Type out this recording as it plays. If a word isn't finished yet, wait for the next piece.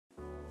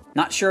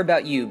Not sure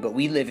about you, but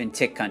we live in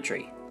tick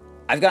country.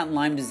 I've gotten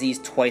Lyme disease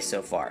twice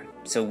so far,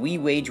 so we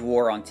wage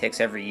war on ticks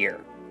every year.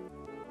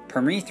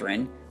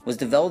 Permethrin was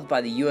developed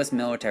by the US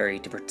military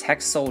to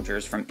protect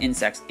soldiers from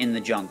insects in the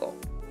jungle.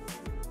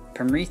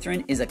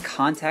 Permethrin is a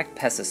contact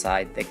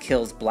pesticide that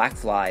kills black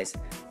flies,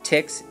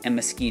 ticks, and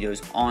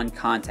mosquitoes on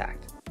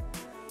contact,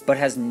 but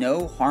has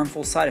no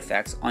harmful side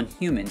effects on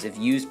humans if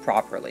used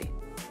properly.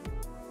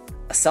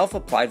 A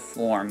self-applied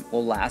form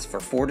will last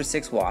for 4 to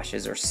 6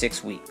 washes or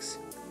 6 weeks.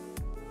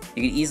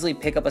 You can easily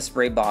pick up a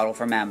spray bottle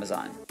from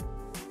Amazon.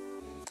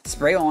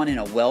 Spray on in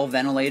a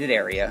well-ventilated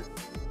area,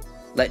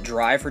 let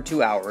dry for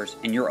 2 hours,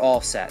 and you're all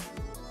set.